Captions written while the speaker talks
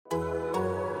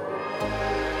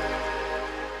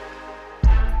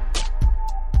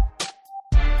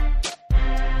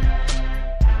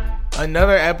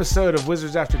Another episode of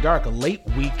Wizards After Dark, a late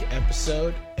week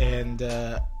episode, and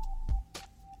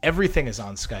everything is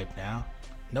on Skype now.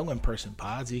 No in-person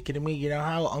pods. Are you kidding me? You know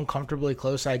how uncomfortably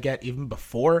close I get even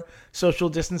before social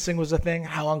distancing was a thing?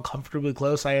 How uncomfortably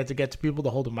close I had to get to people to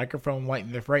hold a microphone right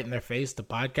in their face to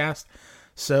podcast.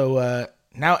 So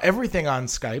now everything on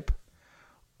Skype,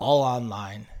 all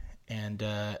online, and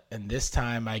this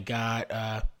time I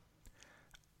got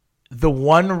the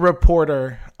one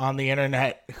reporter on the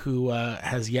internet who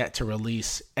has yet to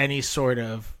release any sort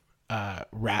of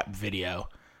rap video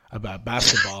about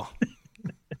basketball.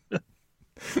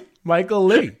 Michael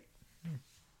Lee.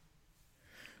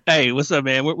 Hey, what's up,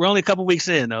 man? We're only a couple weeks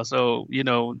in, though, so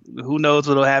who knows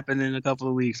what'll happen in a couple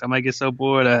of weeks. I might get so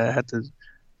bored I have to,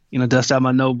 dust out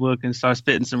my notebook and start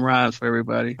spitting some rhymes for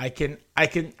everybody. I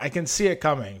can see it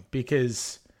coming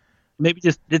because maybe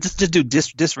just do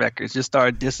diss records. Just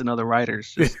start dissing other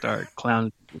writers. Just start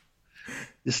clowning.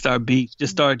 Just start beef.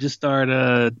 Just start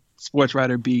sports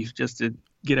writer beef. Just to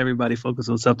get everybody focused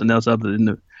on something else other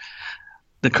than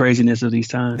the craziness of these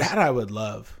times. That I would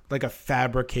love. Like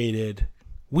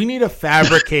we need a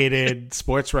fabricated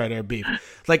sports writer beef.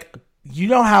 Like, you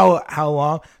know how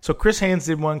long? So Chris Haynes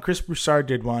did one. Chris Broussard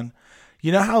did one.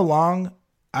 You know how long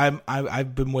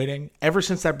I've been waiting? Ever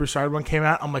since that Broussard one came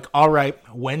out, I'm like, all right,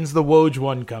 when's the Woj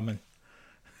one coming?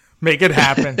 Make it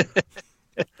happen.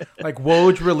 Like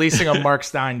Woj releasing a Mark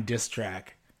Stein diss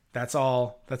track. That's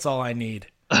all I need.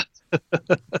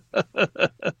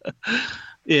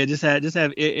 Yeah, just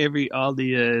have all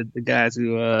the guys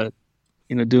who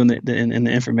doing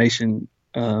the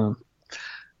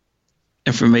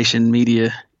information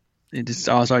media. They just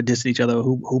all start dissing each other.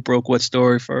 Who broke what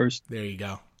story first? There you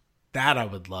go. That I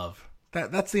would love.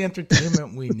 That's the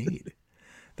entertainment we need.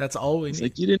 That's all we need.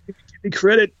 Like, you didn't give me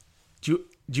credit. Do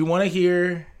you want to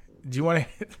hear? Do you want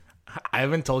to? I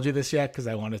haven't told you this yet because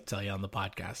I want to tell you on the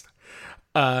podcast.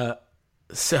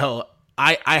 So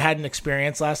I had an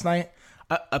experience last night.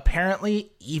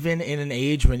 Apparently, even in an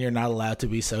age when you're not allowed to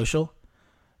be social,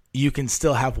 you can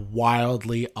still have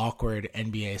wildly awkward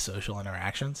NBA social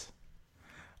interactions.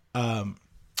 Okay.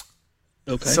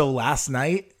 So last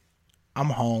night,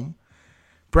 I'm home.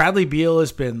 Bradley Beal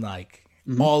has been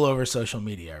all over social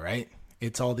media, right?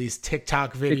 It's all these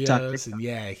TikTok videos, and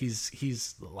yeah,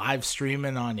 he's live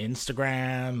streaming on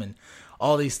Instagram and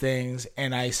all these things.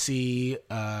 And I see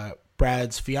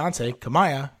Brad's fiance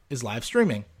Kamaya is live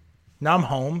streaming. Now I'm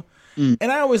home,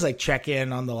 and I always check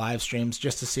in on the live streams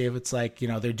just to see if it's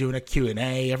they're doing a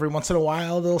Q&A. Every once in a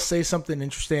while, they'll say something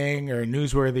interesting or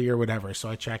newsworthy or whatever. So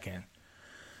I check in,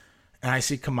 and I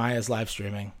see Kamaya's live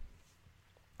streaming.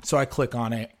 So I click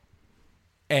on it,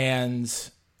 and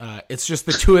it's just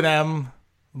the two of them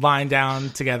lying down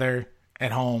together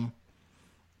at home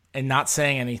and not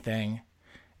saying anything.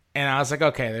 And I was like,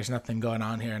 okay, there's nothing going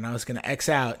on here. And I was going to X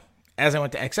out. As I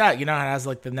went to X out, it has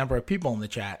the number of people in the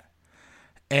chat.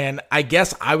 And I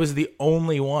guess I was the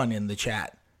only one in the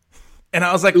chat. And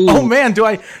I was like, oh man, do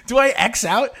I X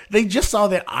out? They just saw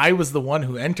that I was the one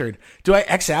who entered. Do I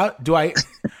X out?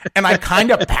 And I kind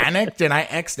of panicked and I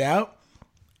X'd out.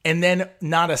 And then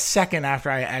not a second after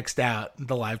I X'd out,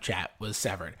 the live chat was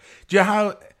severed. Do you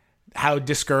know how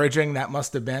discouraging that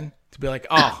must have been? To be like,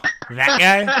 oh,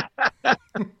 that guy?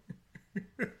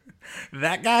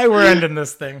 That guy? We're ending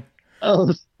this thing.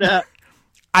 Oh, snap.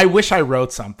 I wish I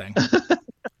wrote something.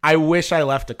 I wish I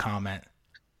left a comment.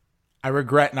 I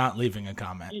regret not leaving a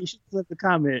comment. You should left a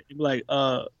comment. You'd be like,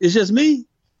 it's just me?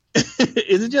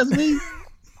 Is it just me?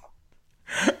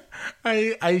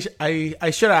 I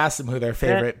should have asked them who their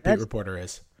favorite beat reporter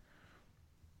is.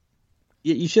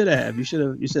 Yeah, you should have. You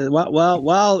said,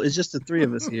 well, it's just the three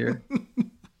of us here.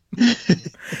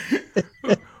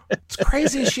 It's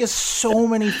crazy. She has so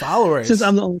many followers. Since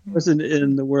I'm the only person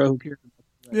in the world who cares about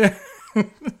that. Yeah.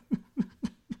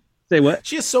 Say what?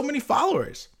 She has so many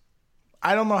followers.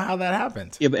 I don't know how that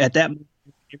happened. Yeah, but at that moment,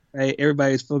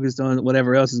 everybody's focused on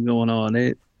whatever else is going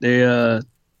on. They're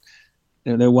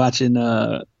watching.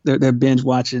 They're binge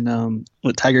watching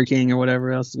what Tiger King or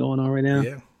whatever else is going on right now.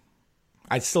 Yeah,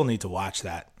 I still need to watch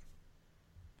that.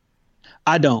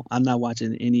 I don't. I'm not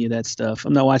watching any of that stuff.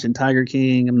 I'm not watching Tiger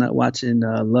King. I'm not watching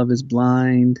Love Is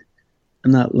Blind.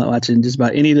 I'm not watching just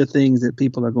about any of the things that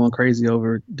people are going crazy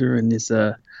over during this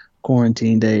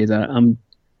quarantine days. I'm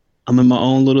in my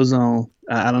own little zone.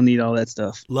 I don't need all that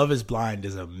stuff. Love Is Blind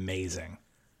is amazing.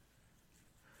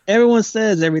 Everyone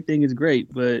says everything is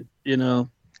great, but I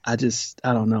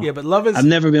don't know. Yeah, but I've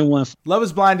never been one. Love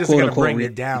Is Blind isn't going to bring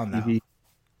it down, though.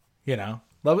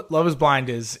 Love Is Blind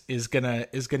is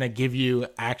gonna give you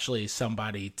actually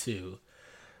somebody to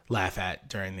laugh at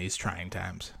during these trying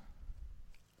times.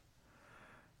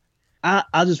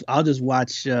 I'll just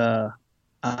watch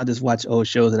I'll just watch old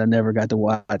shows that I never got to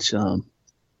watch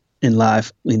in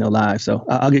live, live. So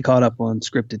I'll get caught up on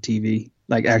scripted TV,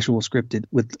 like actual scripted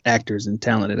with actors and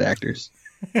talented actors.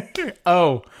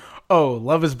 Oh,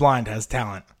 Love is Blind has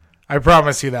talent. I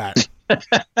promise you that.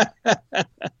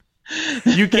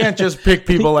 You can't just pick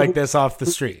people like this off the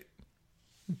street.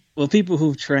 Well, people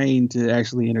who've trained to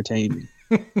actually entertain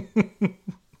me.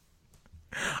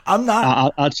 I'm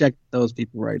not. I'll check those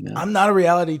people right now. I'm not a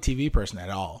reality TV person at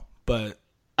all, but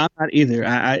I'm not either.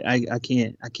 I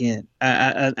can't.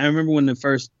 I remember when the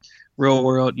first Real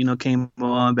World, came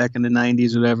on back in the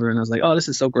 '90s or whatever, and I was like, oh, this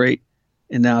is so great.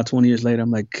 And now 20 years later, I'm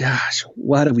like, gosh,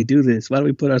 why do we do this? Why do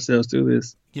we put ourselves through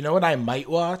this? You know what I might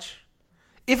watch?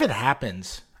 If it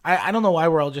happens. I don't know why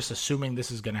we're all just assuming this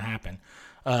is going to happen.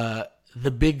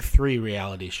 The Big Three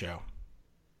reality show.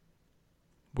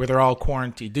 Where they're all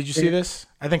quarantined. Did you see this?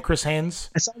 I think Chris Haynes.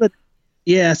 I saw that.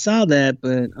 Yeah, I saw that,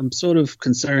 but I'm sort of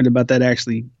concerned about that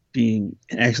actually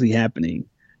happening.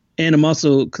 And I'm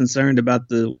also concerned about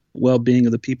the well-being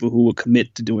of the people who will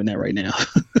commit to doing that right now.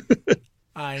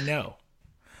 I know.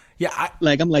 Yeah,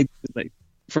 I'm like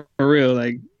for real,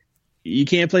 like you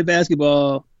can't play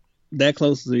basketball that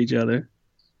close to each other.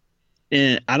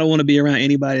 And I don't want to be around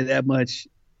anybody that much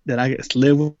that I get to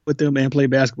live with them and play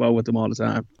basketball with them all the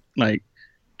time. Like,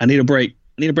 I need a break.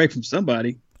 I need a break from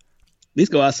somebody. At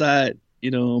least go outside,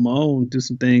 on my own, do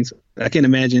some things. I can't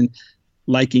imagine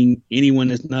liking anyone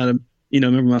that's not a,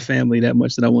 member of my family that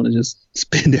much that I want to just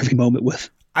spend every moment with.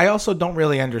 I also don't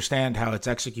really understand how it's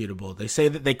executable. They say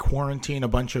that they quarantine a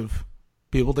bunch of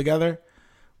people together.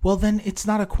 Well, then it's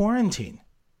not a quarantine.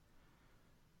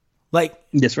 Like,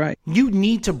 that's right. You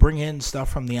need to bring in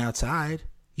stuff from the outside.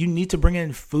 You need to bring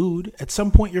in food. At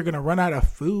some point, you're going to run out of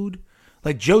food.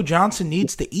 Like, Joe Johnson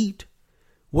needs to eat.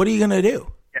 What are you going to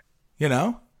do?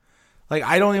 Yeah. Like,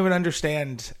 I don't even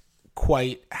understand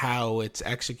quite how it's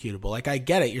executable. Like, I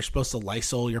get it. You're supposed to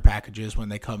Lysol your packages when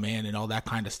they come in and all that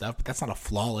kind of stuff, but that's not a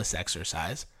flawless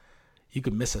exercise. You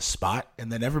could miss a spot, and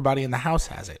then everybody in the house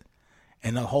has it.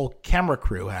 And the whole camera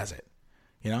crew has it.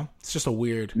 It's just a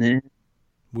weird idea.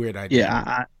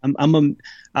 Yeah,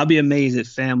 I'll be amazed if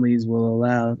families will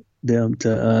allow them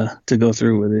to go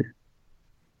through with it.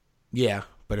 Yeah,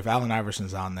 but if Allen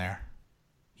Iverson's on there,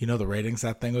 the ratings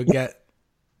that thing would get.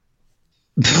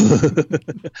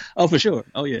 Oh, for sure.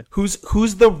 Oh, yeah.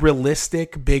 Who's the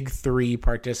realistic Big Three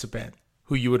participant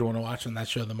who you would want to watch on that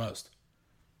show the most?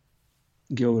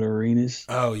 Gilbert Arenas.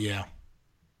 Oh, yeah.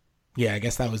 Yeah, I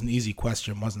guess that was an easy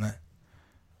question, wasn't it?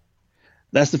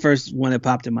 That's the first one that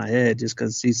popped in my head just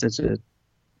because he's such a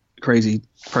crazy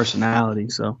personality.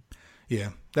 So, yeah,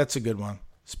 that's a good one.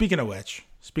 Speaking of which,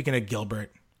 speaking of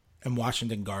Gilbert and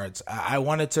Washington guards, I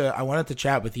wanted to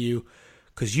chat with you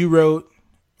because you wrote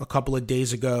a couple of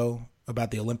days ago about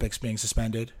the Olympics being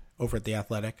suspended over at The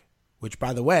Athletic, which,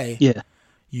 by the way,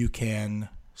 you can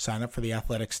sign up for The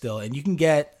Athletic still, and you can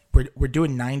we're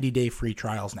doing 90-day free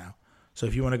trials now. So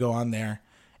if you want to go on there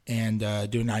and do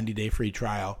a 90-day free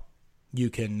trial, you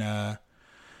can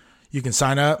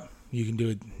sign up. You can do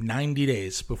it 90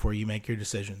 days before you make your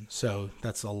decision. So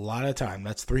that's a lot of time.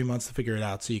 That's 3 months to figure it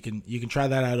out. So you can try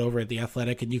that out over at The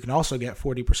Athletic, and you can also get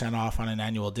 40% off on an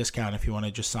annual discount if you want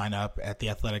to just sign up at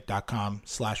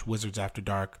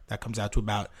theathletic.com/wizardsafterdark. That comes out to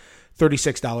about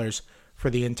 $36 for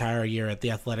the entire year at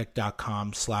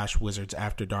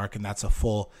theathletic.com/wizardsafterdark, and that's a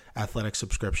full Athletic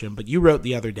subscription. But you wrote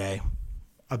the other day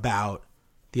about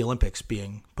the Olympics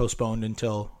being postponed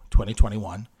until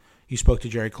 2021. You spoke to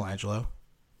Jerry Colangelo.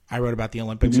 I wrote about the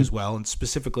Olympics as well, and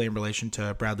specifically in relation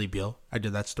to Bradley Beal. I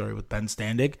did that story with Ben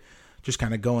Standig, just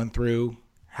kind of going through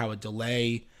how a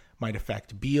delay might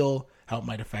affect Beal, how it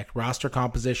might affect roster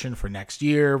composition for next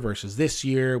year versus this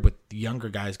year, with the younger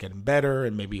guys getting better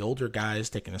and maybe older guys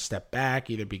taking a step back,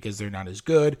 either because they're not as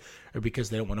good or because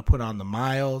they don't want to put on the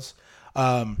miles.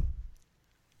 I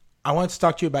wanted to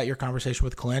talk to you about your conversation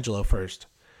with Colangelo first.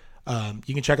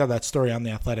 You can check out that story on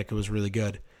The Athletic. It was really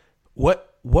good. What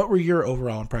were your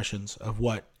overall impressions of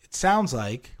what it sounds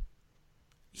like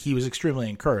he was extremely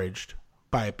encouraged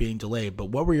by it being delayed, but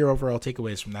what were your overall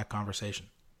takeaways from that conversation?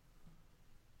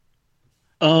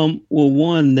 Well,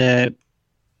 one, that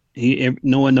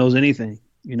no one knows anything,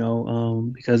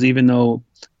 because even though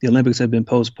the Olympics have been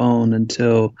postponed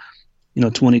until,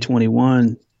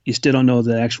 2021, you still don't know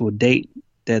the actual date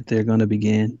that they're going to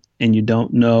begin, and you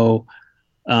don't know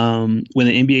when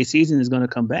the NBA season is going to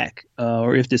come back,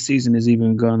 or if the season is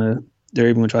even they're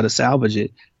even going to try to salvage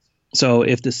it. So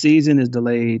if the season is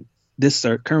delayed, this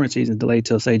current season is delayed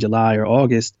till, say, July or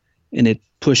August, and it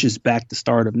pushes back the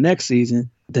start of next season,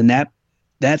 then that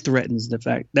threatens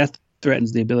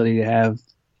the ability to have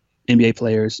NBA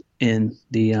players in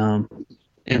the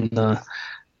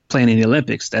playing in the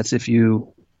Olympics. That's if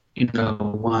you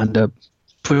wind up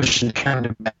pushing the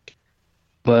calendar back.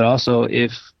 But also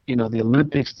if the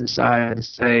Olympics decide to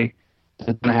say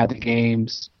they're going to have the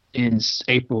games in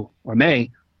April or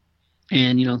May,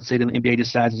 and say the NBA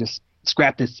decides to just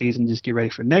scrap this season, just get ready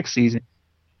for next season,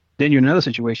 then you're in another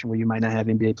situation where you might not have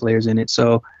NBA players in it.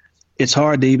 So it's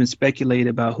hard to even speculate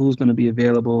about who's going to be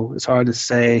available. It's hard to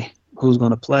say who's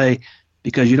going to play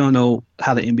because you don't know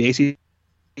how the NBA season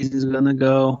is going to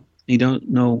go. You don't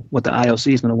know what the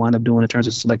IOC is going to wind up doing in terms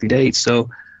of selecting dates. So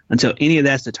until any of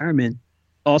that's determined,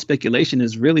 all speculation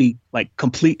is really like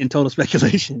complete and total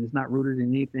speculation. It's not rooted in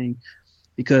anything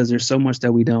because there's so much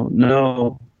that we don't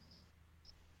know.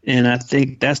 And I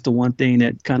think that's the one thing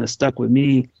that kind of stuck with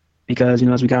me because,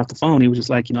 as we got off the phone, he was just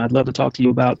like, I'd love to talk to you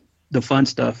about the fun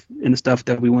stuff and the stuff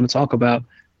that we want to talk about.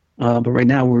 But right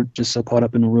now we're just so caught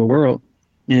up in the real world.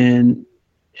 And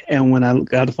when I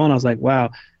got off the phone, I was like,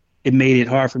 wow, it made it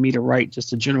hard for me to write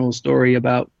just a general story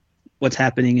about what's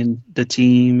happening in the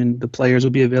team and the players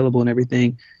will be available and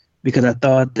everything, because I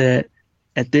thought that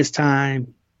at this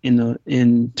time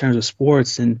in terms of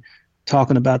sports and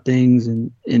talking about things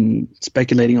and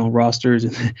speculating on rosters,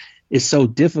 it's so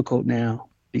difficult now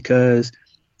because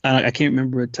I can't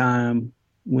remember a time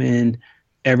when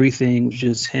everything was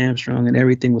just hamstrung and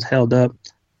everything was held up,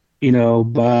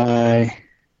 by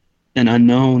an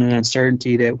unknown and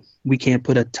uncertainty that we can't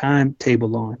put a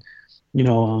timetable on.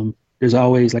 There's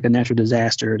always like a natural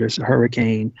disaster. There's a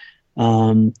hurricane.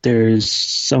 There's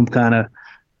some kind of,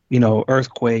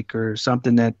 earthquake or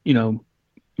something that,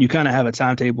 you kind of have a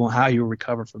timetable on how you'll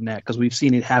recover from that because we've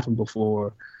seen it happen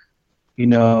before,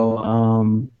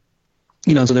 so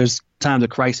there's times of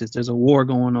crisis. There's a war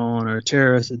going on or a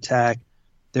terrorist attack.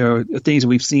 There are things that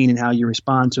we've seen and how you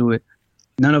respond to it.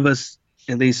 None of us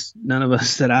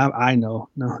that I know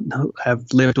have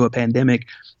lived through a pandemic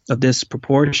of this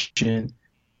proportion.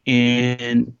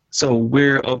 And so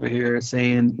we're over here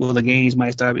saying, well, the games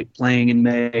might start playing in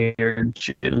May or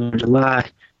June or July,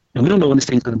 and we don't know when this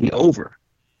thing's going to be over.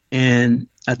 And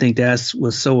I think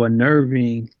was so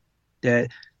unnerving that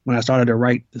when I started to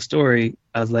write the story,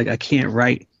 I was like, I can't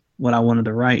write what I wanted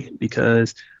to write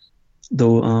because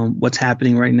what's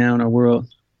happening right now in our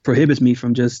world prohibits me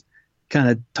from just kind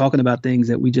of talking about things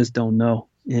that we just don't know.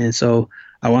 And so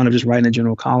I wound up just writing a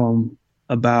general column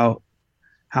about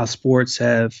how sports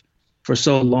have for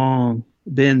so long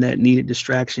been that needed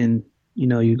distraction.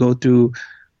 You go through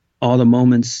all the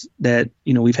moments that,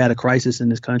 we've had a crisis in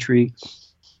this country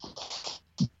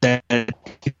that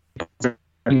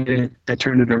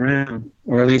turned it around,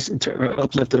 or at least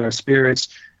uplifted our spirits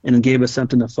and gave us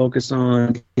something to focus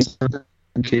on,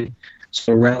 something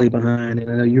to rally behind.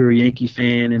 And I know you're a Yankee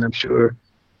fan, and I'm sure,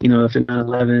 if in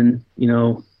 9/11,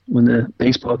 when the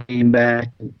baseball came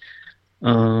back,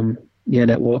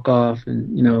 that walk off,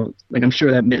 and I'm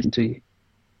sure that meant to you.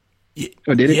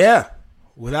 Or did it? Yeah,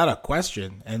 without a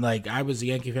question. And I was a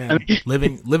Yankee fan,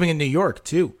 living in New York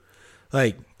too.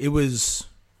 It was.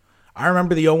 I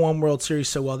remember the 2001 World Series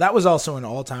so well. That was also an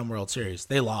all-time World Series.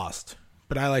 They lost,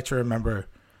 but I like to remember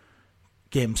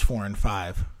games 4 and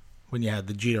 5 when you had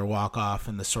the Jeter walk-off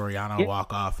and the Soriano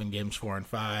walk-off in games 4 and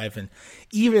 5, and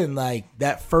even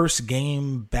that first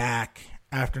game back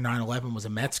after 9/11 was a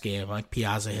Mets game.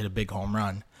 Piazza hit a big home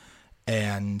run,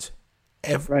 and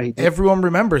everyone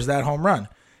remembers that home run.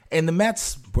 And the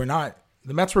Mets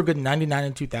were good in 99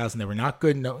 and 2000. They were not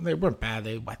good. No, they weren't bad.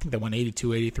 I think they won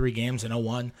 82, 83 games in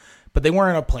 2001, but they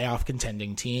weren't a playoff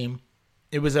contending team.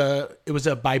 It was a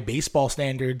by baseball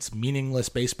standards meaningless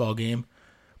baseball game.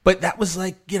 But that was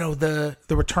the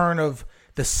return of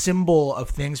the symbol of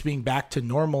things being back to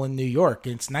normal in New York.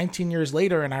 And it's 19 years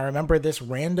later, and I remember this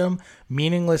random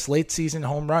meaningless late season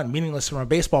home run, meaningless from a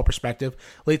baseball perspective,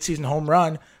 late season home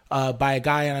run by a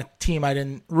guy on a team I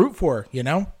didn't root for,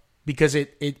 because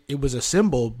it was a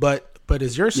symbol. But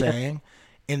as you're saying,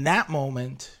 in that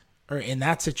moment or in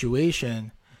that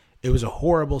situation, it was a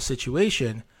horrible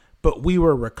situation, but we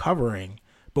were recovering.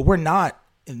 But we're not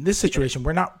in this situation.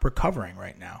 We're not recovering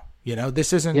right now.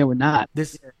 This isn't. Yeah, we're not.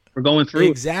 We're going through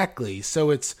exactly.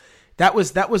 So that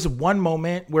was one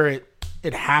moment where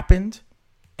it happened,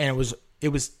 and it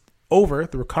was over.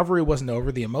 The recovery wasn't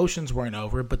over. The emotions weren't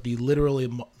over, but the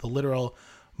literal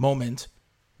moment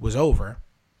was over.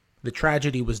 The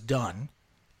tragedy was done,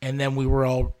 and then we were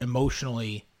all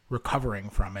emotionally recovering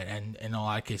from it, and in a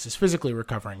lot of cases physically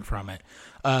recovering from it.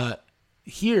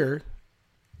 Here,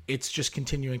 it's just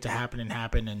continuing to happen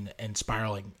and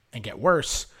spiraling and get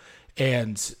worse.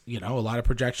 And, a lot of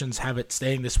projections have it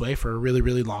staying this way for a really,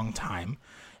 really long time.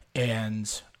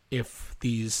 And if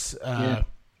these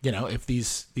if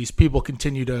these people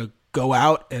continue to go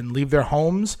out and leave their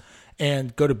homes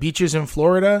and go to beaches in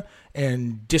Florida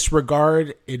and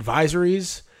disregard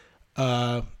advisories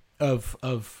of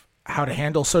how to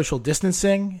handle social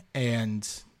distancing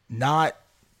and not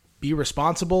be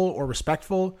responsible or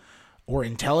respectful or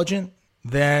intelligent,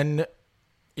 then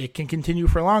it can continue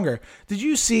for longer. Did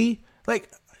you see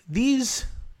these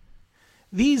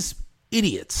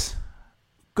idiots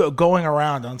going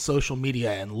around on social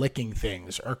media and licking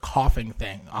things or coughing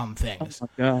on things? Oh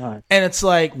my God. And it's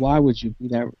like, why would you do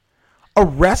that?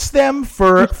 Arrest them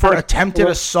for attempted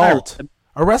assault.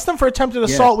 Arrest them for attempted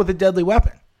assault with a deadly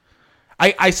weapon.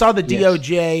 I saw the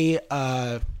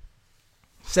DOJ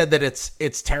said that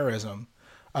it's terrorism.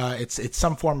 It's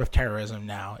some form of terrorism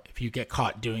now if you get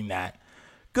caught doing that.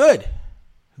 Good.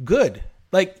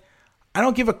 Like, I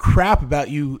don't give a crap about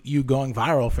you going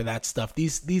viral for that stuff.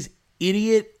 These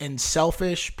idiotic and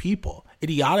selfish people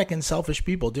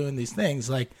doing these things,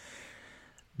 like,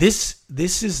 this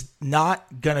is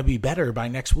not gonna be better by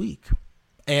next week,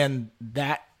 and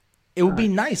that it would be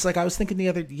nice. Like, I was thinking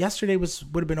yesterday would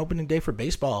have been opening day for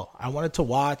baseball. I wanted to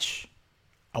watch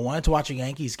a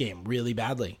Yankees game really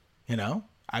badly. It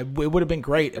would have been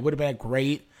great. It would have been a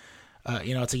great.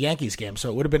 It's a Yankees game, so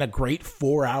it would have been a great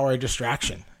 4-hour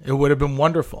distraction. It would have been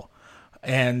wonderful,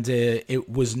 and it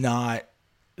was not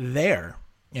there,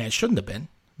 and it shouldn't have been.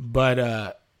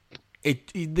 But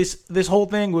this whole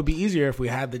thing would be easier if we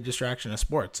had the distraction of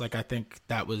sports. Like, I think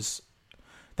that was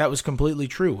completely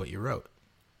true what you wrote.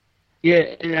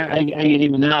 Yeah, I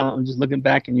even now I'm just looking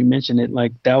back, and you mentioned it,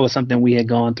 like that was something we had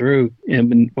gone through,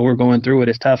 and we're going through it.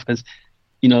 It's tough because,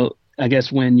 I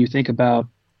guess when you think about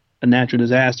a natural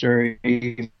disaster,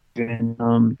 even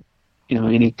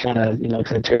any kind of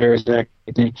terrorist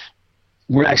activity,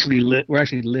 we're actually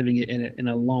living it in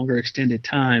a longer extended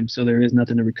time, so there is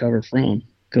nothing to recover from.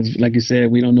 Because, like you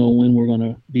said, we don't know when we're going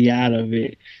to be out of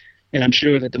it, and I'm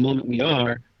sure that the moment we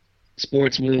are,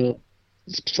 sports will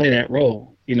play that role.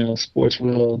 Sports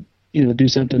will do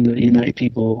something to unite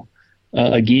people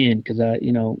again. Because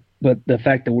but the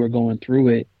fact that we're going through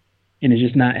it, and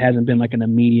hasn't been like an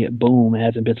immediate boom. It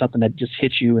hasn't been something that just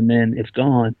hits you and then it's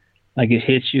gone. Like, it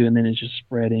hits you and then it's just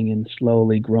spreading and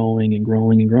slowly growing and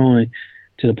growing and growing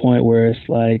to the point where it's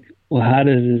like, well, how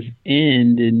does this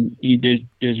end? And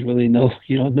there's really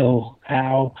you don't know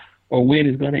how or when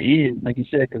it's going to end. Like you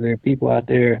said, because there are people out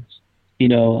there,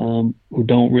 who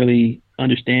don't really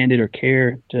understand it or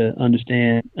care to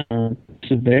understand the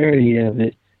severity of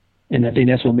it. And I think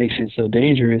that's what makes it so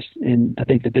dangerous. And I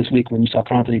think that this week when you saw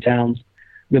Anthony Towns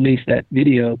release that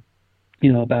video,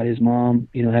 about his mom,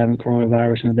 having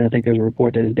coronavirus, and then I think there's a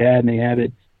report that his dad may have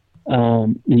it.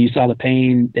 And you saw the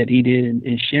pain that he did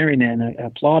in sharing that. And I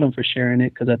applaud him for sharing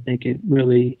it, because I think it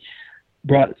really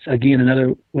brought, again,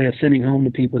 another way of sending home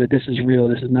to people that this is real.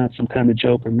 This is not some kind of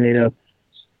joke or made up,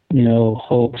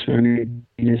 hoax or anything.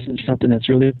 This is something that's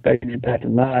really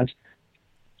impacting lives.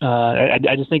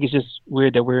 I just think it's just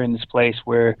weird that we're in this place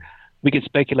where we can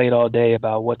speculate all day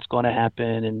about what's going to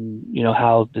happen and,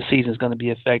 how the season's going to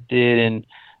be affected and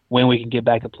when we can get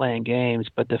back to playing games.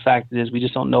 But the fact is we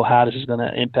just don't know how this is going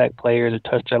to impact players or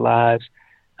touch their lives.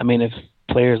 I mean, if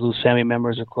players lose family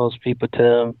members or close people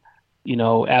to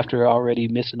them, after already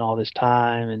missing all this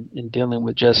time and dealing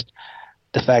with just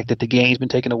the fact that the game's been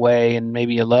taken away and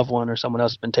maybe a loved one or someone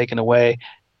else has been taken away,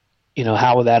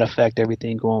 how will that affect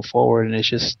everything going forward? And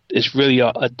it's really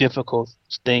a difficult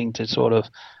thing to sort of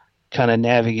kind of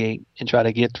navigate and try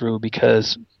to get through,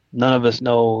 because none of us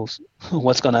knows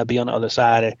what's going to be on the other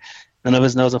side. None of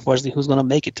us knows, unfortunately, who's going to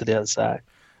make it to the other side.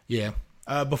 Yeah.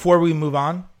 Before we move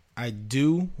on, I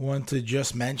do want to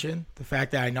just mention the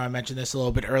fact that I know I mentioned this a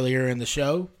little bit earlier in the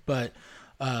show, but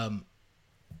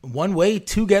one way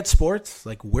to get sports,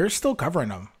 like, we're still covering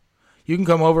them. You can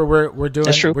come over. We're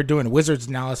doing Wizards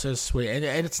analysis, and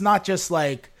it's not just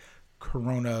like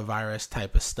coronavirus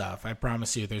type of stuff. I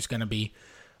promise you, there's going to be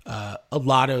a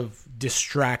lot of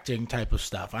distracting type of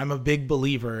stuff. I'm a big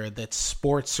believer that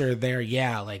sports are there.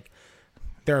 Yeah, like,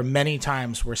 there are many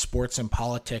times where sports and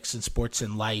politics and sports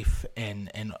and life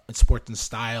and sports and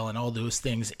style and all those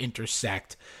things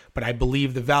intersect. But I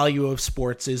believe the value of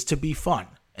sports is to be fun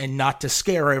and not to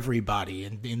scare everybody,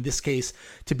 and in this case,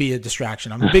 to be a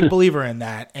distraction. I'm a big believer in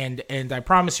that, and I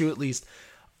promise you, at least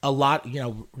a lot,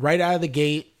 right out of the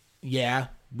gate, yeah,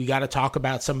 we got to talk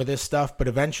about some of this stuff, but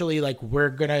eventually, like, we're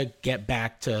gonna get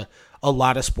back to a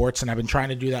lot of sports, and I've been trying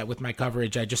to do that with my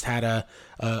coverage. I just had a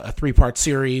 3-part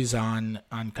series on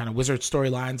kind of Wizard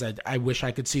storylines. I wish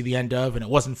I could see the end of, and it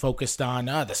wasn't focused on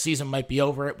the season might be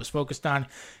over. It was focused on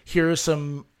here's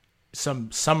some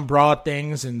broad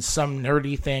things and some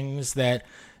nerdy things that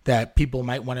that people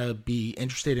might want to be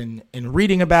interested in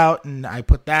reading about, and I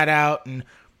put that out. And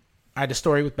I had a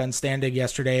story with Ben Standig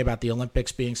yesterday about the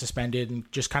Olympics being suspended, and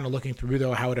just kind of looking through,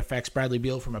 though, how it affects Bradley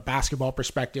Beal from a basketball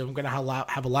perspective. I'm going to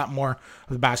have a lot more of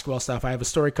the basketball stuff. I have a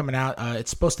story coming out. It's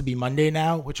supposed to be Monday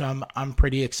now, which I'm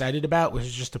pretty excited about, which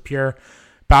is just a pure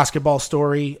basketball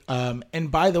story.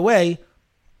 And by the way,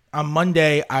 on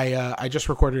Monday, I just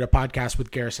recorded a podcast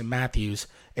with Garrison Matthews,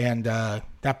 and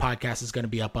that podcast is going to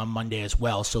be up on Monday as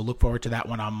well. So look forward to that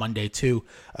one on Monday too.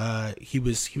 He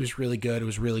was really good. It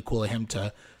was really cool of him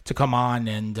to come on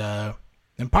and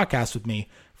podcast with me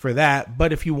for that.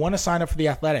 But if you want to sign up for The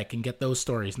Athletic and get those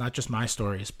stories, not just my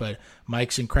stories, but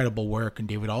Mike's incredible work and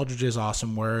David Aldridge's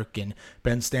awesome work and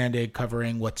Ben Standig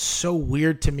covering what's so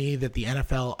weird to me that the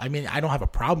NFL, I mean, I don't have a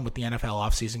problem with the NFL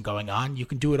offseason going on. You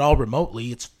can do it all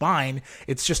remotely. It's fine.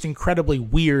 It's just incredibly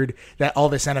weird that all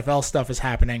this NFL stuff is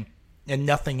happening and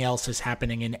nothing else is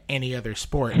happening in any other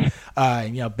sport.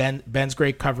 Ben's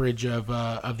great coverage of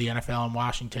the NFL in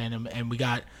Washington, and we've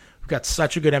got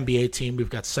such a good NBA team. We've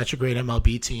got such a great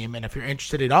MLB team. And if you're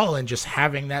interested at all in just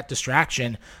having that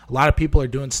distraction, a lot of people are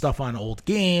doing stuff on old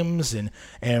games and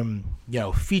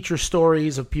feature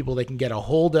stories of people they can get a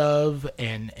hold of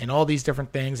and all these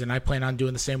different things. And I plan on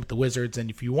doing the same with the Wizards. And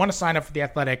if you want to sign up for The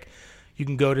Athletic, you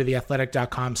can go to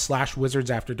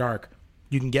theathletic.com/wizardsafterdark.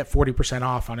 You can get 40%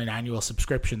 off on an annual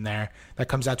subscription there. That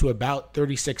comes out to about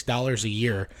 $36 a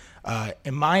year.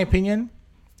 In my opinion,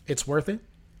 it's worth it.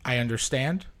 I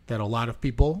understand that a lot of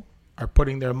people are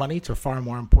putting their money to far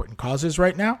more important causes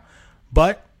right now.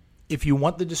 But if you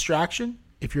want the distraction,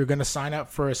 if you're going to sign up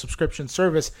for a subscription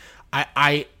service,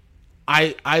 I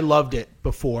loved it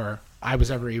before I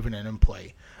was ever even an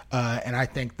employee. And I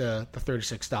think the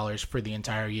 $36 for the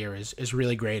entire year is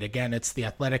really great. Again, it's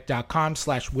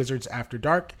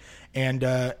theathletic.com/wizardsafterdark,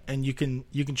 and you can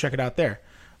check it out there.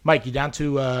 Mike, you down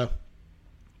to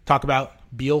talk about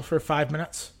Beal for 5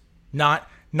 minutes? Not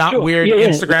sure. Weird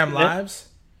Instagram lives?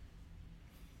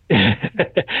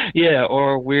 Yeah,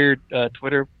 or weird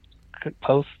Twitter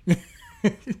posts.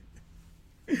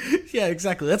 Yeah,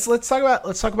 exactly. Let's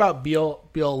talk about Beal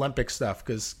Olympic stuff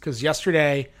because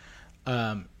yesterday,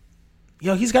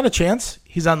 he's got a chance.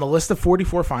 He's on the list of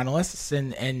 44 finalists,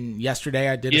 and yesterday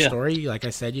I did a story, like I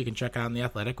said, you can check out on The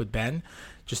Athletic with Ben,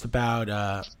 just about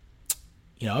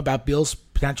about Beal's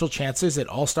potential chances at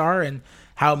All-Star and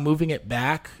how moving it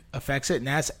back affects it. And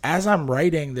as I'm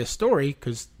writing this story,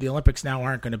 because the Olympics now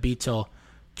aren't going to be till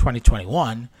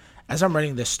 2021, as I'm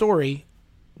writing this story,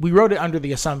 we wrote it under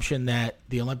the assumption that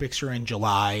the Olympics are in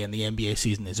July and the NBA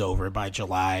season is over by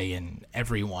July and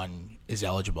everyone is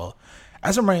eligible.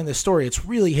 As I'm writing this story, it's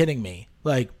really hitting me.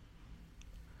 Like,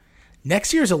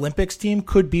 next year's Olympics team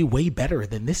could be way better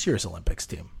than this year's Olympics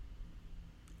team.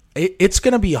 It's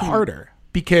going to be harder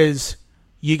because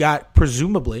you got,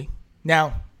 presumably,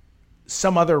 now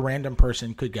some other random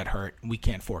person could get hurt. We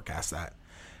can't forecast that.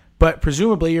 But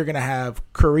presumably you're going to have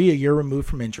Curry a year removed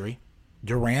from injury,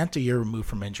 Durant a year removed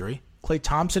from injury, Klay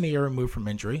Thompson a year removed from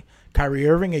injury, Kyrie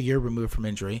Irving a year removed from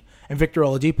injury, and Victor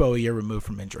Oladipo a year removed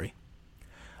from injury.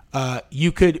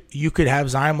 You could have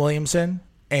Zion Williamson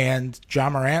and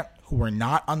John Morant, who were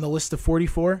not on the list of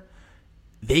 44.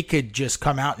 They could just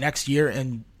come out next year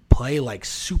and play like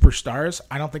superstars.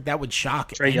 I don't think that would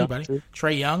shock anybody.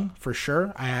 Trae Young, for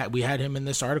sure. We had him in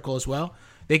this article as well.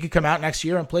 They could come out next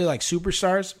year and play like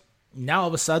superstars. Now all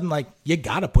of a sudden, like, you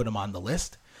got to put them on the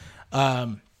list.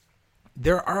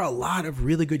 There are a lot of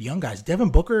really good young guys. Devin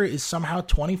Booker is somehow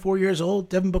 24 years old.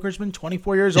 Devin Booker's been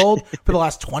 24 years old for the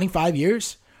last 25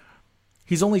 years.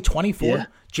 He's only 24. Yeah.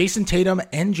 Jason Tatum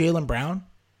and Jaylen Brown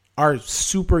are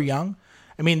super young.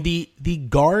 I mean, the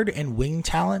guard and wing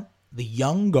talent, the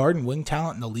young guard and wing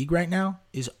talent in the league right now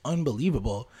is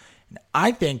unbelievable. And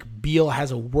I think Beal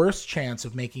has a worse chance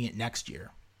of making it next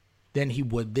year than he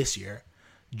would this year,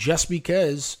 just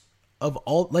because of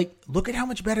all, like, look at how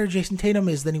much better Jason Tatum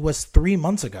is than he was 3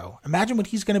 months ago. Imagine what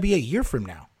he's going to be a year from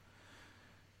now.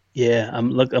 Yeah,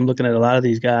 I'm looking at a lot of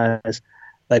these guys.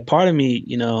 Like, part of me,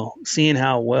 seeing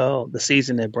how well the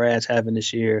season that Brad's having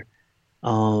this year,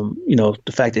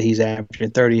 the fact that he's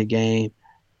averaging 30 a game,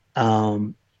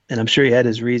 and I'm sure he had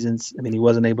his reasons. I mean, he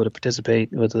wasn't able to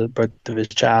participate with the birth of his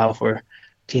child for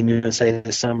Team USA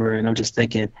this summer, and I'm just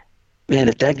thinking, man,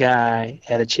 if that guy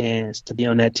had a chance to be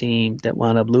on that team that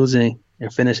wound up losing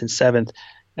and finishing 7th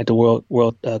at the World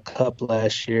Cup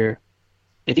last year,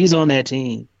 if he's on that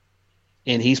team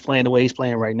and he's playing the way he's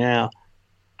playing right now,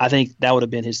 I think that would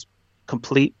have been his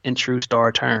complete and true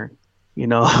star turn,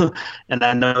 And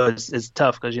I know it's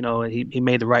tough because, he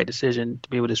made the right decision to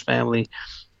be with his family,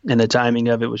 and the timing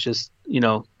of it was just,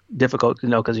 difficult,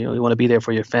 because, you want to be there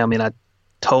for your family. And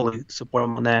totally support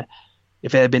him on that.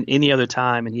 If it had been any other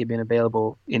time and he had been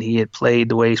available and he had played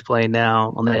the way he's playing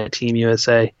now on that Team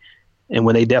USA, and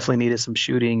when they definitely needed some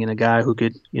shooting and a guy who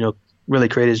could, really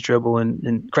create his dribble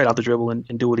and create out the dribble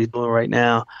and do what he's doing right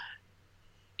now,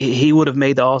 he would have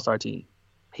made the All-Star team.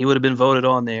 He would have been voted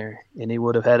on there, and he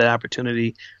would have had an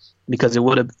opportunity because it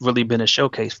would have really been a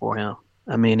showcase for him.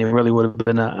 I mean, it really would have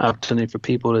been an opportunity for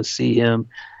people to see him,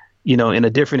 in a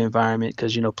different environment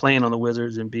because, playing on the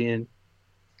Wizards and being,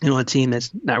 a team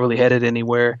that's not really headed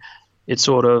anywhere, it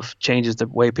sort of changes the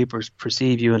way people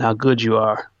perceive you and how good you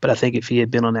are. But I think if he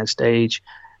had been on that stage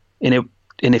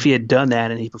and if he had done that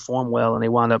and he performed well and they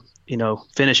wound up,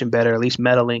 finishing better, at least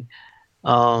medaling,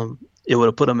 it would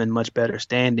have put him in much better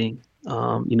standing,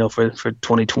 for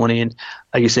 2020. And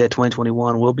like you said,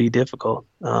 2021 will be difficult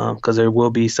because there will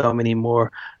be so many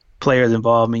more players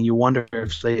involved. I mean, you wonder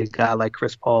if, say, a guy like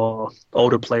Chris Paul,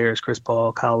 older players, Chris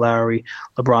Paul, Kyle Lowry,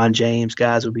 LeBron James,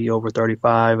 guys will be over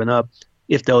 35 and up,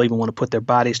 if they'll even want to put their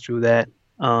bodies through that,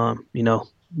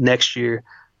 next year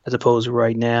as opposed to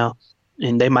right now.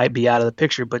 And they might be out of the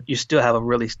picture, but you still have a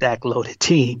really stacked, loaded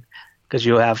team because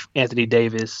you'll have Anthony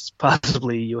Davis,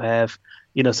 possibly you have,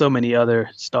 so many other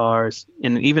stars.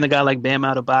 And even a guy like Bam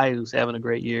Adebayo who's having a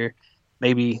great year.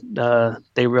 Maybe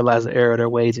they realize the error of their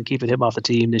ways and keeping him off the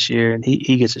team this year, and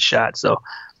he gets a shot. So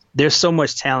there's so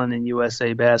much talent in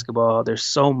USA basketball. There's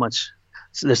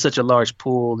such a large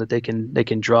pool that they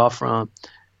can draw from.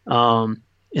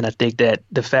 And I think that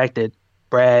the fact that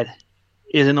Brad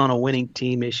isn't on a winning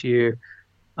team this year,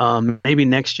 maybe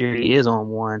next year he is on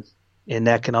one, and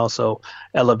that can also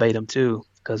elevate him too.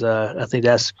 Because I think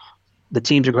that's the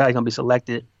teams are probably going to be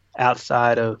selected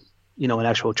outside of an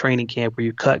actual training camp where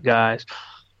you cut guys.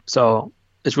 So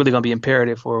it's really going to be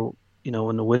imperative for,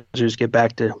 when the Wizards get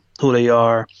back to who they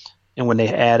are and when they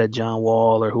add a John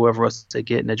Wall or whoever else they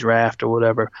get in the draft or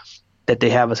whatever, that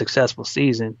they have a successful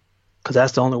season, because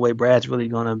that's the only way Brad's really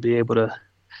going to be able to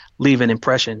leave an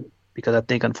impression. Because I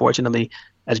think, unfortunately,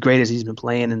 as great as he's been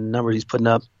playing and the numbers he's putting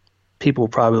up, people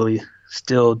will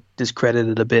still discredit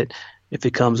it a bit if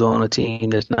it comes on a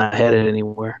team that's not headed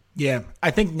anywhere. Yeah,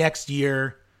 I think next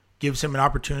year gives him an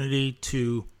opportunity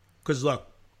to, because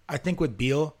look, I think with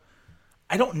Beal,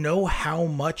 I don't know how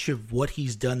much of what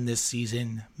he's done this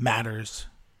season matters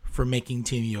for making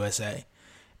Team USA.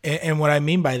 And what I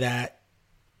mean by that,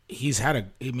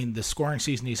 the scoring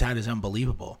season he's had is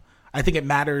unbelievable. I think it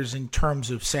matters in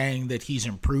terms of saying that he's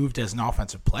improved as an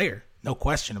offensive player. No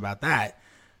question about that.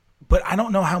 But I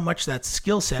don't know how much that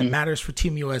skill set matters for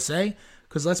Team USA,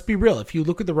 because let's be real. If you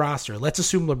look at the roster, let's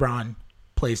assume LeBron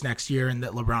plays next year and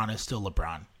that LeBron is still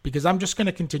LeBron, because I'm just going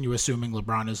to continue assuming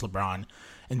LeBron is LeBron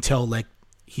until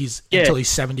until he's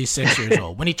 76 years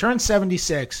old. When he turns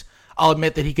 76, I'll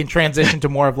admit that he can transition to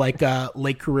more of like a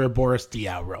late career Boris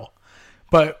Diaw role.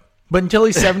 But until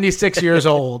he's 76 years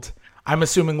old, I'm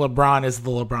assuming LeBron is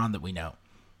the LeBron that we know.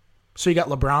 So you got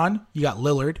LeBron, you got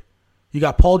Lillard, you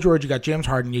got Paul George, you got James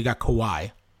Harden, you got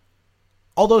Kawhi.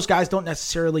 All those guys don't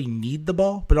necessarily need the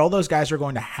ball, but all those guys are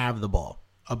going to have the ball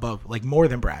above, like more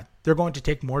than Brad. They're going to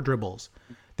take more dribbles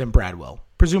than Brad will,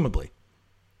 presumably.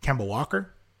 Kemba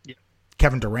Walker,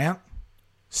 Kevin Durant,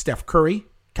 Steph Curry,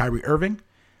 Kyrie Irving,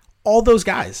 all those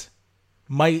guys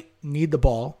might need the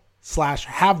ball /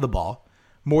 have the ball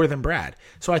more than Brad.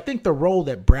 So I think the role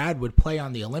that Brad would play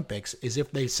on the Olympics is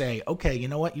if they say, okay, you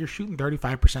know what, you're shooting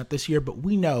 35% this year, but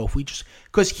we know if we just,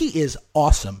 because he is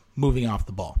awesome moving off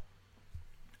the ball.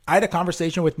 I had a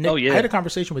conversation with Nick. I had a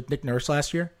conversation with Nick Nurse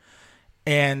last year,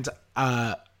 and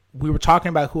we were talking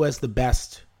about who has the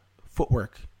best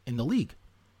footwork in the league.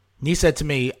 And he said to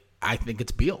me, I think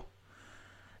it's Beal.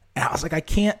 And I was like, I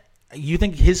can't. You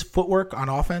think his footwork on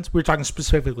offense? We were talking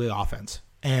specifically offense.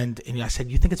 And I said,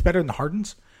 you think it's better than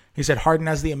Harden's? He said Harden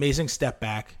has the amazing step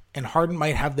back, and Harden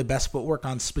might have the best footwork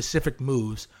on specific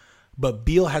moves, but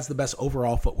Beal has the best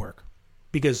overall footwork.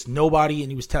 Because nobody,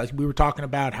 and we were talking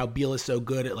about how Beal is so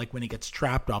good at like when he gets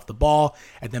trapped off the ball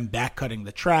and then back cutting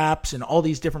the traps and all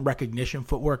these different recognition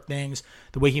footwork things,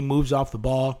 the way he moves off the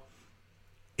ball.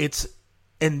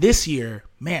 And this year,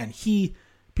 man,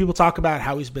 people talk about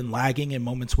how he's been lagging in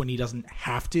moments when he doesn't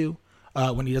have to,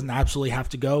 when he doesn't absolutely have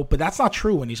to go, but that's not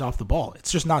true when he's off the ball.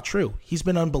 It's just not true. He's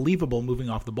been unbelievable moving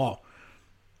off the ball.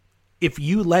 If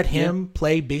you let him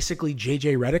play basically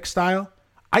JJ Redick style,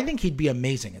 I think he'd be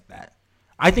amazing at that.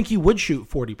 I think he would shoot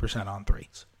 40% on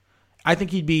threes. I think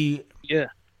he'd be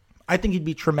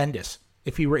tremendous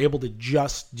if he were able to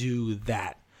just do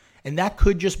that. And that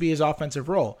could just be his offensive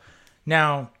role.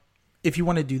 Now, if you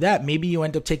want to do that, maybe you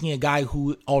end up taking a guy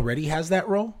who already has that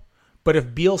role. But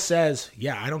if Beal says,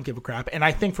 yeah, I don't give a crap, and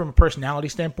I think from a personality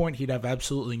standpoint, he'd have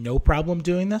absolutely no problem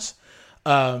doing this.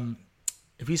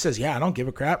 If he says, yeah, I don't give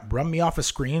a crap, run me off of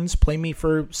screens, play me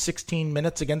for 16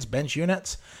 minutes against bench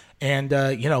units, and,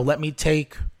 let me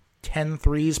take 10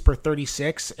 threes per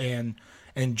 36 and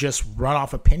just run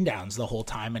off of pin downs the whole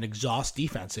time and exhaust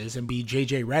defenses and be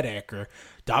JJ Redick or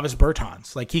Davis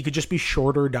Bertans. Like, he could just be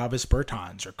shorter Davis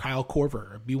Bertans or Kyle Korver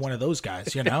or be one of those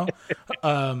guys, and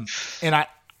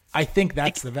I think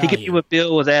that's the value. He could be what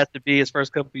Bill was asked to be his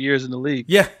first couple of years in the league.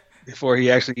 Yeah. Before he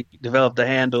actually developed the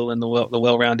handle and the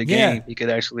well-rounded game, he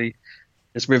could actually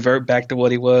just revert back to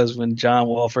what he was when John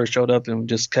Wall first showed up and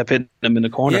just kept hitting him in the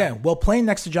corner. Yeah, well, playing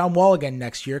next to John Wall again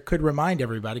next year could remind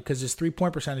everybody, because his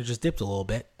three-point percentage just dipped a little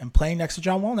bit, and playing next to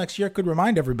John Wall next year could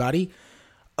remind everybody,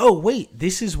 oh, wait,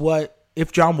 this is what,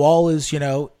 if John Wall is,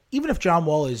 even if John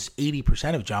Wall is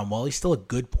 80% of John Wall, he's still a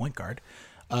good point guard.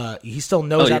 He still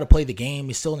knows how to play the game.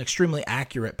 He's still an extremely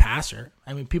accurate passer.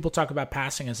 I mean, people talk about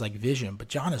passing as like vision, but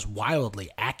John is wildly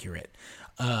accurate.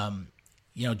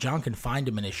 John can find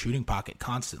him in his shooting pocket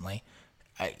constantly.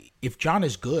 If John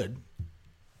is good,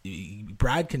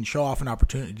 Brad can show off an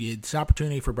opportunity. It's an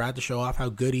opportunity for Brad to show off how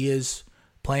good he is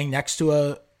playing next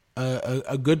to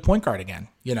a good point guard again,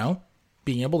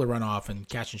 being able to run off and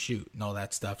catch and shoot and all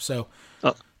that stuff. So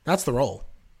that's the role.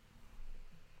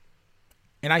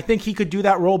 And I think he could do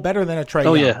that role better than a Trae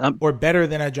Young or better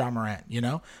than a John Morant,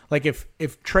 Like if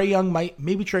Trae Young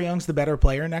maybe Trae Young's the better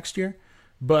player next year,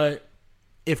 but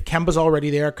if Kemba's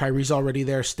already there, Kyrie's already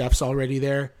there, Steph's already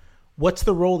there, what's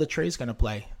the role that Trae's going to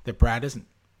play that Brad isn't,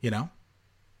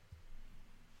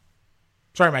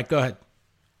 Sorry, Mike, go ahead.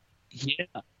 Yeah.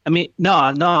 I mean,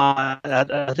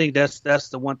 I think that's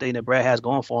the one thing that Brad has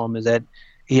going for him, is that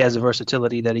he has the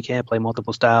versatility that he can play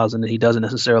multiple styles and that he doesn't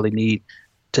necessarily need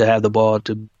to have the ball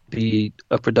to be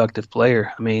a productive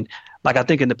player. I mean, like I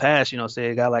think in the past, say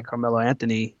a guy like Carmelo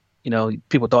Anthony,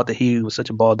 people thought that he was such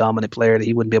a ball dominant player that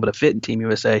he wouldn't be able to fit in Team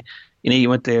USA. He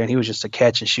went there and he was just a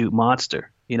catch and shoot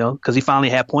monster, because he finally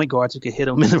had point guards who could hit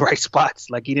him in the right spots.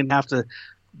 Like, he didn't have to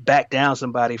back down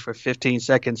somebody for 15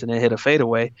 seconds and then hit a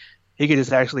fadeaway. He could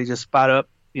just actually just spot up,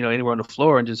 anywhere on the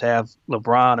floor and just have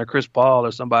LeBron or Chris Paul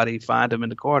or somebody find him in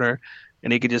the corner,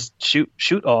 and he could just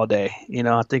shoot all day.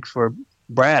 I think for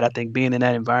Brad, I think being in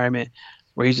that environment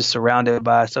where he's just surrounded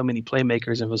by so many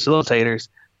playmakers and facilitators,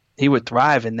 he would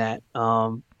thrive in that,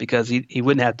 because he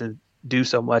wouldn't have to do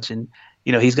so much. And,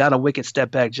 he's got a wicked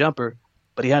step back jumper,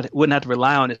 but he wouldn't have to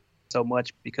rely on it so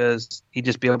much because he'd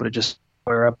just be able to just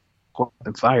fire up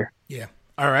and fire. Yeah.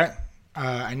 All right.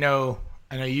 I know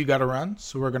you got to run,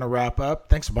 so we're going to wrap up.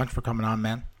 Thanks a bunch for coming on,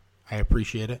 man. I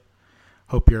appreciate it.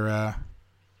 Hope you're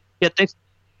Yeah, thanks.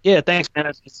 Yeah, thanks,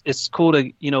 man. It's cool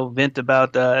to vent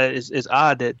about. It's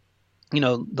odd that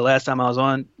the last time I was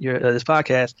on this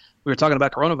podcast, we were talking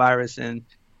about coronavirus,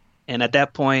 and at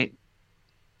that point,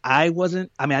 I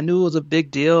wasn't. I mean, I knew it was a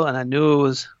big deal, and I knew it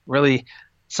was really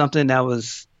something that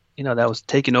was that was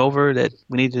taking over that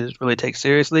we needed to really take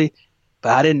seriously.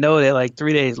 But I didn't know that like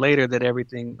 3 days later that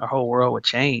our whole world would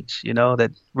change.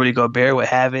 That Rudy Gobert would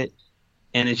have it,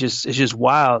 and it's just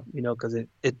wild. Because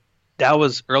that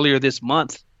was earlier this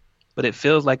month. But it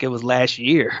feels like it was last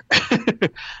year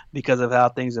because of how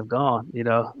things have gone.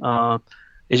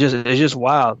 It's just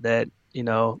wild that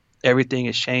everything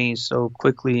has changed so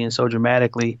quickly and so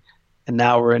dramatically, and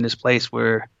now we're in this place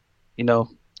where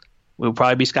we'll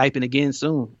probably be Skyping again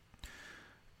soon.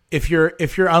 If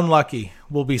you're unlucky,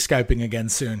 we'll be Skyping again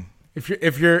soon.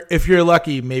 If you're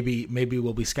lucky, maybe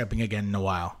we'll be Skyping again in a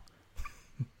while.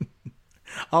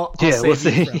 I'll save we'll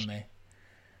see. From me.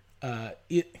 All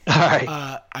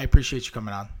right. I appreciate you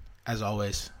coming on as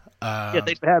always.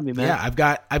 Thanks for having me, man. Yeah,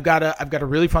 I've got a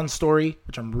really fun story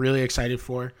which I'm really excited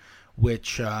for,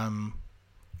 which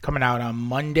coming out on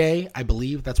Monday, I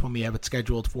believe. That's when we have it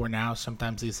scheduled for now.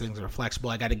 Sometimes these things are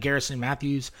flexible. I got a Garrison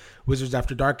Matthews Wizards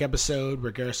After Dark episode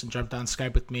where Garrison jumped on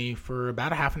Skype with me for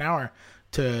about a half an hour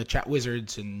to chat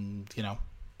Wizards and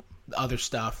other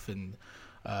stuff and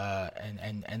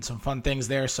some fun things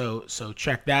there. So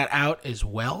check that out as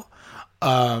well.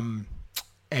 I'll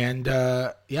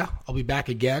be back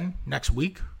again next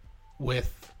week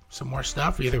with some more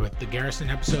stuff, either with the Garrison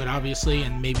episode, obviously,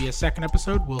 and maybe a second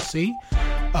episode. We'll see.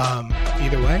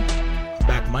 Either way, I'm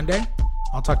back Monday.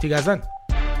 I'll talk to you guys then.